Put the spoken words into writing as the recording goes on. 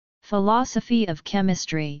Philosophy of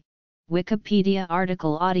Chemistry, Wikipedia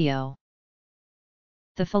article audio.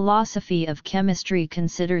 The philosophy of chemistry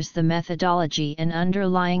considers the methodology and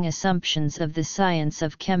underlying assumptions of the science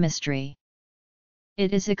of chemistry.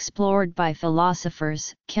 It is explored by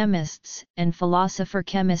philosophers, chemists, and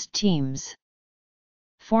philosopher-chemist teams.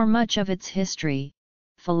 For much of its history,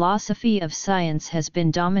 philosophy of science has been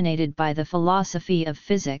dominated by the philosophy of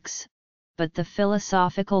physics, but the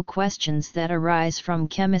philosophical questions that arise from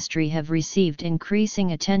chemistry have received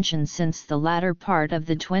increasing attention since the latter part of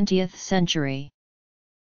the 20th century.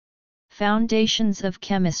 Foundations of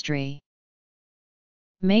chemistry.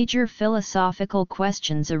 Major philosophical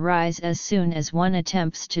questions arise as soon as one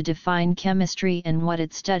attempts to define chemistry and what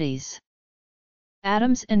it studies.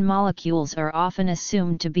 Atoms and molecules are often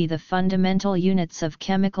assumed to be the fundamental units of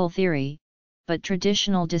chemical theory, but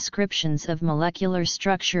traditional descriptions of molecular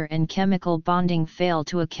structure and chemical bonding fail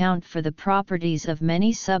to account for the properties of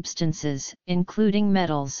many substances, including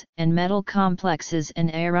metals and metal complexes and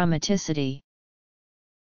aromaticity.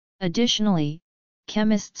 Additionally,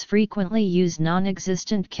 chemists frequently use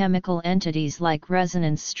non-existent chemical entities like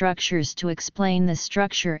resonance structures to explain the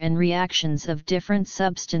structure and reactions of different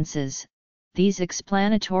substances. These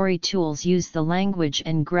explanatory tools use the language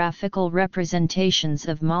and graphical representations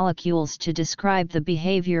of molecules to describe the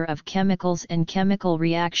behavior of chemicals and chemical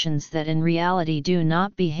reactions that in reality do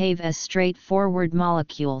not behave as straightforward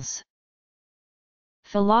molecules.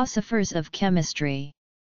 Philosophers of chemistry.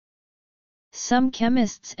 Some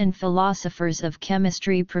chemists and philosophers of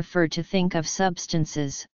chemistry prefer to think of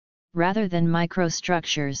substances, rather than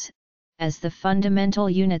microstructures, as the fundamental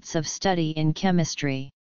units of study in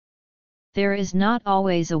chemistry. There is not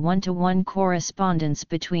always a one-to-one correspondence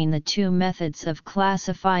between the two methods of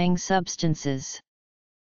classifying substances.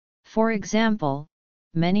 For example,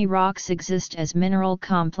 many rocks exist as mineral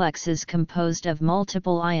complexes composed of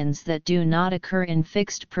multiple ions that do not occur in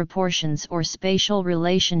fixed proportions or spatial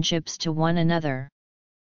relationships to one another.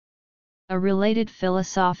 A related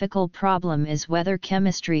philosophical problem is whether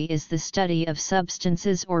chemistry is the study of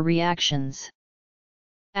substances or reactions.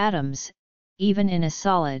 Atoms, even in a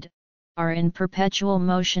solid, are in perpetual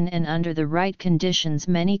motion, and under the right conditions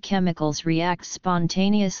many chemicals react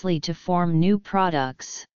spontaneously to form new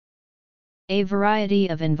products. A variety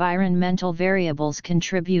of environmental variables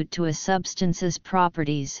contribute to a substance's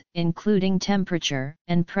properties, including temperature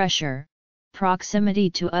and pressure, proximity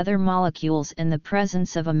to other molecules, and the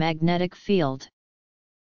presence of a magnetic field.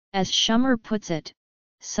 As Schumer puts it,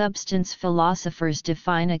 substance philosophers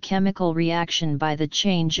define a chemical reaction by the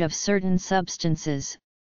change of certain substances,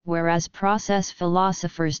 whereas process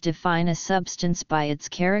philosophers define a substance by its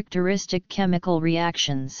characteristic chemical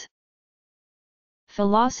reactions.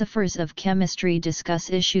 Philosophers of chemistry discuss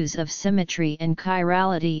issues of symmetry and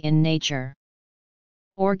chirality in nature.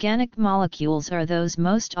 Organic molecules are those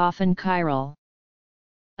most often chiral.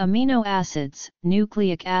 Amino acids,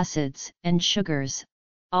 nucleic acids, and sugars,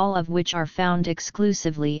 all of which are found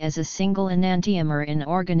exclusively as a single enantiomer in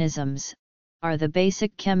organisms, are the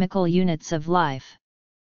basic chemical units of life.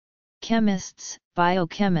 Chemists,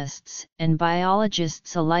 biochemists, and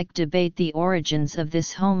biologists alike debate the origins of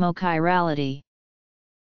this homochirality.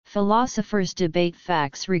 Philosophers debate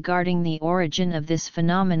facts regarding the origin of this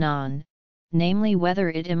phenomenon, namely whether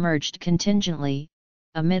it emerged contingently,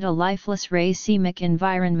 amid a lifeless racemic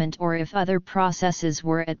environment, or if other processes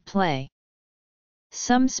were at play.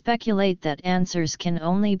 Some speculate that answers can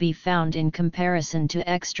only be found in comparison to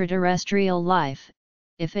extraterrestrial life,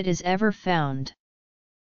 if it is ever found.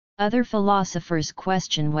 Other philosophers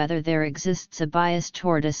question whether there exists a bias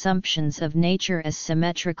toward assumptions of nature as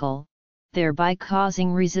symmetrical, thereby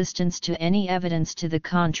causing resistance to any evidence to the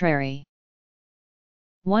contrary.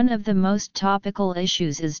 One of the most topical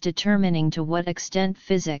issues is determining to what extent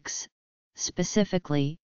physics,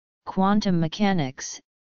 specifically, quantum mechanics,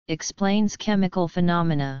 explains chemical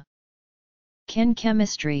phenomena. Can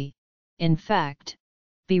chemistry, in fact,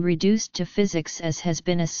 be reduced to physics as has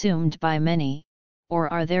been assumed by many, or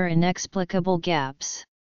are there inexplicable gaps?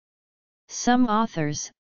 Some authors,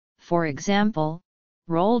 for example,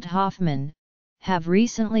 Roald Hoffmann, have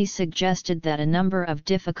recently suggested that a number of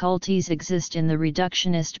difficulties exist in the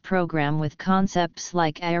reductionist program with concepts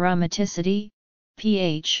like aromaticity,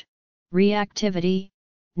 pH, reactivity,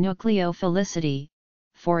 nucleophilicity,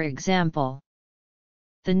 for example.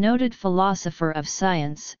 The noted philosopher of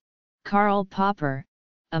science, Karl Popper,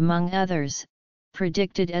 among others,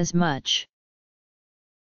 predicted as much.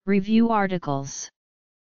 Review articles.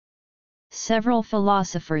 Several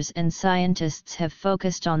philosophers and scientists have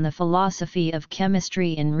focused on the philosophy of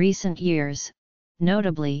chemistry in recent years,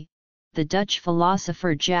 notably, the Dutch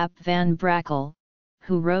philosopher Jaap van Brakel,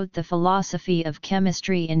 who wrote The Philosophy of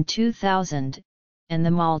Chemistry in 2000, and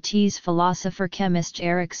the Maltese philosopher-chemist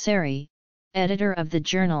Eric Serri, editor of the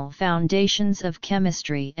journal Foundations of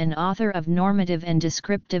Chemistry and author of Normative and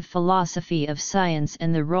Descriptive Philosophy of Science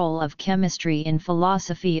and the Role of Chemistry in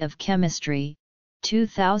Philosophy of Chemistry,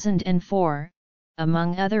 2004,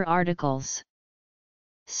 among other articles.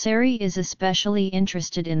 Serri is especially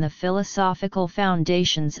interested in the philosophical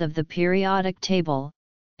foundations of the periodic table,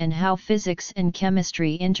 and how physics and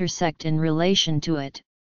chemistry intersect in relation to it,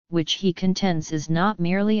 which he contends is not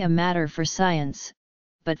merely a matter for science,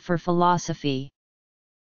 but for philosophy.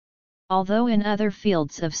 Although in other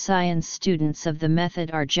fields of science students of the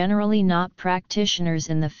method are generally not practitioners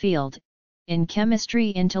in the field, in chemistry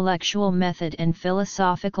intellectual method and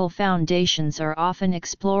philosophical foundations are often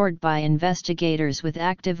explored by investigators with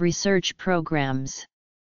active research programs.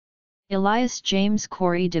 Elias James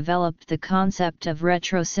Corey developed the concept of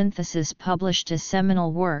retrosynthesis, published a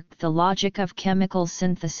seminal work, The Logic of Chemical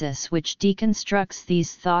Synthesis, which deconstructs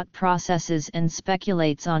these thought processes and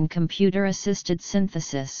speculates on computer-assisted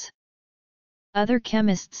synthesis. Other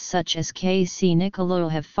chemists such as K. C.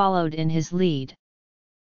 Niccolò have followed in his lead.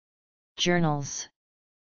 Journals.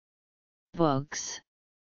 Books.